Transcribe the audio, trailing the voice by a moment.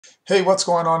Hey, what's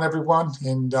going on everyone,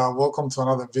 and welcome to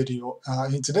another video.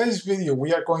 In today's video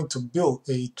we are going to build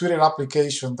a Twitter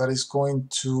application that is going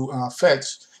to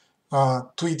fetch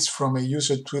tweets from a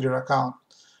user Twitter account.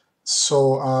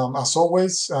 So as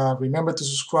always, remember to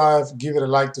subscribe, give it a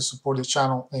like to support the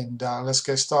channel, and let's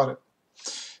get started.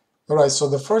 Alright, so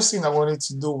the first thing that we need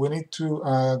to do, we need to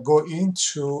go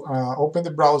into, open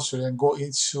the browser and go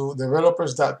into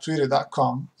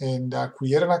developers.twitter.com and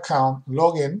create an account,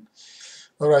 log in.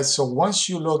 Alright, so once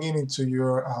you log in into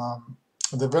your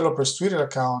developer's Twitter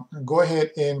account, go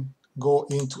ahead and go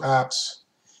into apps.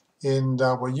 And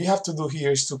what you have to do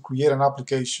here is to create an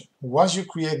application. Once you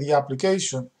create the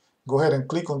application, go ahead and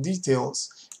click on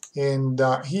details. And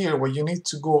here where you need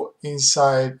to go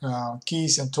inside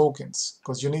keys and tokens,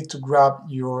 because you need to grab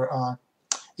your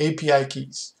API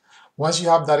keys. Once you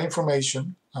have that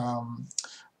information,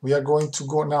 we are going to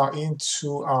go now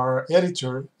into our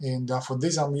editor, and for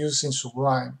this I'm using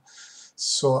Sublime.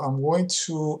 So I'm going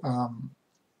to,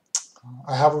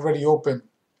 I have already opened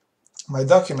my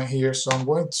document here, so I'm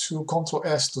going to Ctrl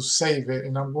S to save it,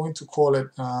 and I'm going to call it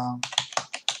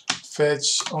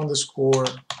fetch underscore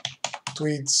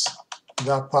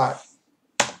tweets.py.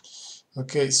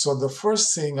 Okay, so the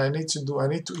first thing I need to do, I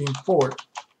need to import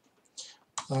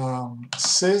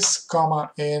sys,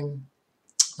 and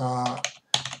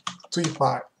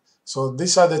tweetpy. So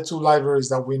these are the two libraries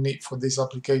that we need for this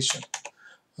application.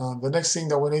 The next thing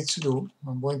that we need to do,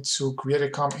 I'm going to create a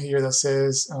comment here that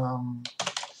says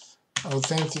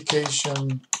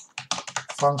authentication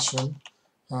function.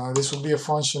 This will be a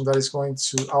function that is going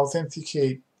to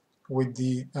authenticate with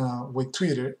the with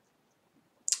Twitter.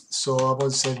 So I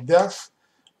will say def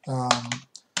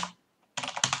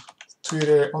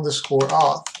Twitter underscore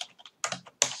auth,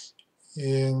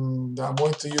 and I'm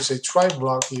going to use a try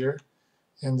block here.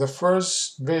 And the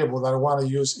first variable that I want to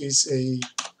use is a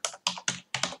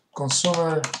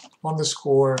consumer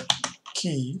underscore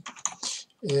key.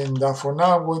 And for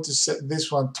now I'm going to set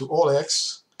this one to all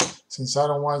X, since I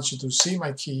don't want you to see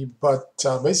my key. But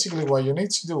basically what you need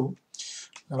to do,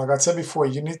 like I said before,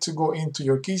 you need to go into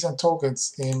your keys and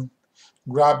tokens and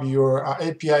grab your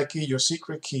API key, your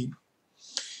secret key,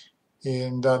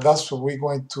 and that's what we're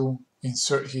going to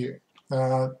insert here.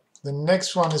 The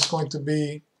next one is going to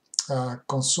be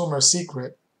consumer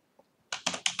secret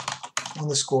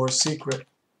underscore secret.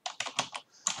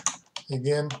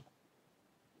 Again,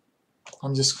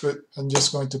 I'm just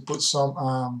going to put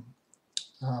some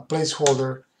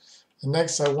placeholder. And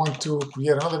next I want to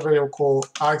create another variable called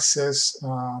access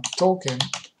token.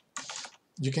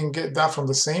 You can get that from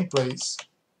the same place.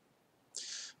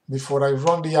 Before I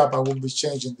run the app, I will be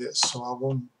changing this, so I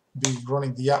won't be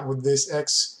running the app with this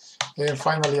X. And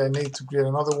finally I need to create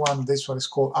another one. This one is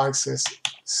called access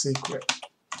secret.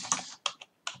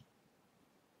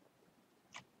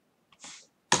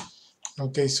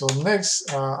 Okay, so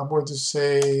next I'm going to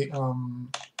say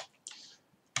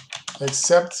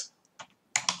accept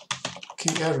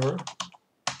key error,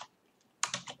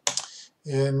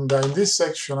 and in this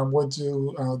section I'm going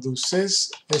to do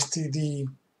sys std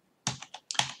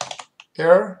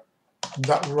error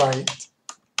dot write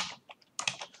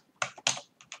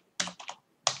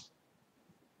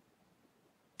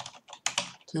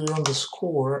Twitter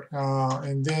underscore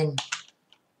and then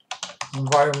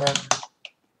environment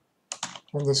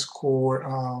underscore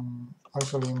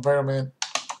actually environment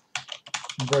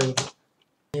variable,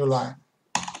 new line.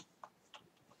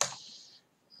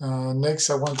 Next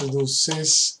I want to do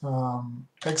sys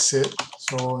exit.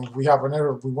 So if we have an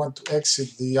error, we want to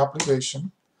exit the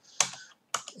application.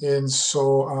 And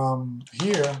so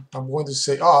here I'm going to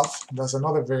say auth, that's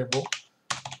another variable,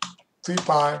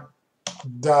 tweetpy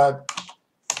dot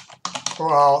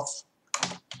auth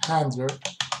handler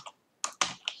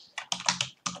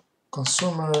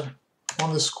consumer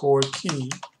underscore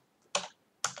key,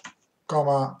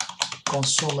 comma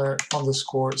consumer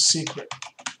underscore secret.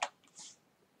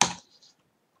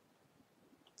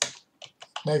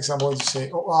 Next I'm going to say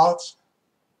auth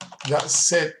dot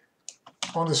set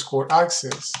underscore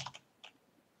access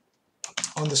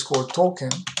underscore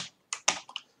token,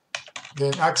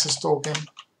 then access token,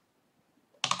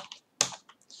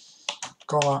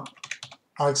 comma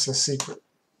access secret.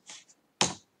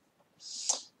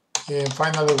 And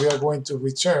finally we are going to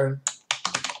return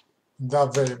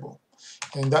that variable.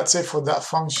 And that's it for that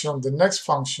function. The next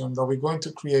function that we're going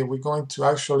to create, we're going to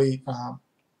actually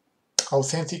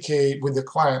authenticate with the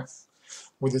client,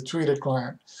 with the Twitter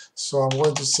client. So I'm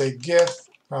going to say get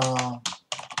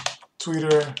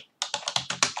Twitter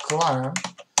client.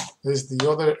 This is the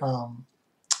other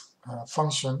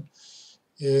function,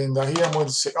 and here I'm going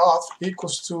to say auth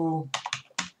equals to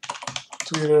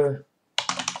Twitter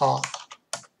path.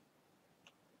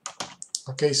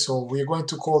 Okay, so we're going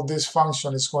to call this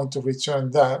function, it's going to return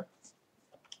that.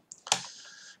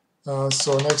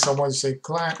 So next I want to say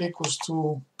client equals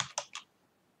to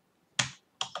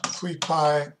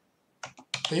tweetpie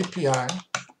API,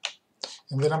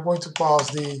 and then I'm going to pass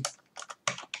the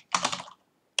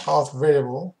path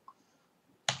variable,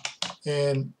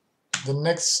 and the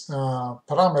next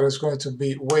parameter is going to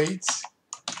be wait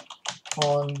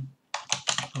on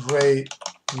rate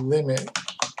limit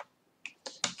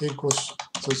equals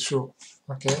to true.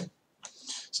 Okay,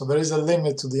 so there is a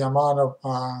limit to the amount of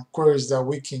queries that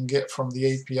we can get from the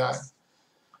API.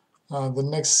 The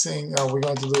next thing we're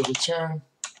going to do, return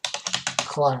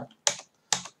client.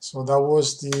 So that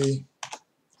was the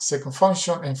second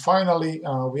function, and finally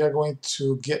we are going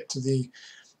to get to the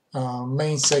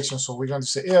main section. So we're going to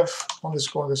say if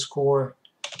underscore underscore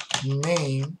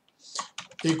name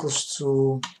equals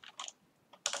to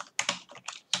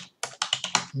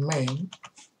main.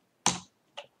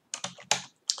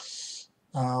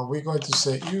 We're going to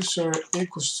say user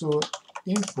equals to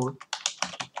input,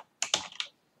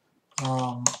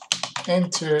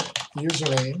 enter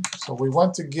username. So we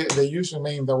want to get the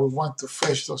username that we want to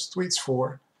fetch those tweets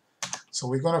for. So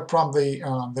we're going to prompt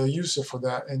the user for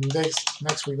that. And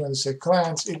next we're going to say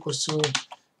clients equals to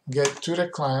get Twitter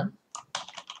client.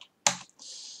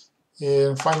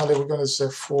 And finally we're going to say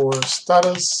for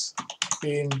status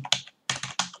in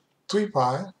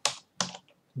tweetpie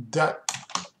dot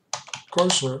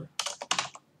cursor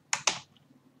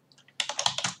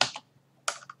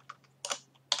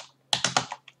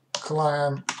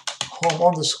client home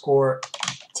underscore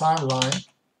timeline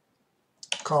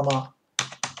comma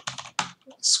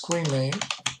screen name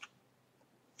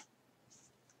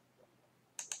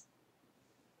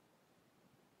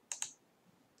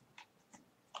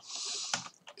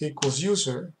equals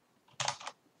user.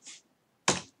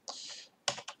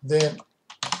 Then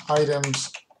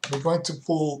items, we're going to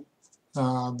pull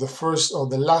the first or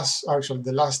the last, actually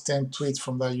the last 10 tweets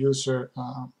from that user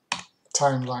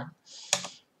timeline.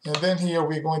 And then here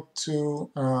we're going to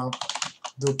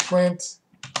do print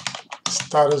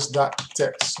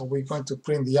status.text. So we're going to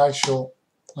print the actual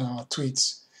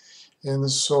tweets. And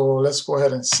so let's go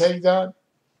ahead and save that.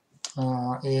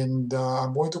 I'm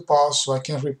going to pause so I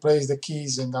can replace the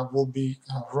keys, and I will be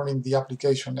running the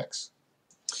application next.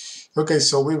 Okay,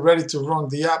 so we're ready to run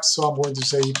the app. So I'm going to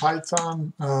say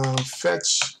Python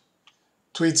fetch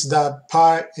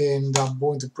tweets.py, and I'm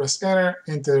going to press enter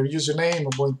username.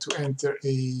 I'm going to enter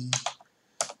a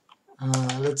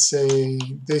let's say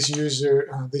this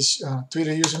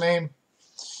Twitter username,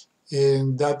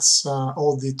 and that's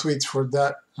all the tweets for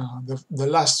that, the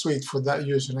last tweet for that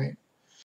username.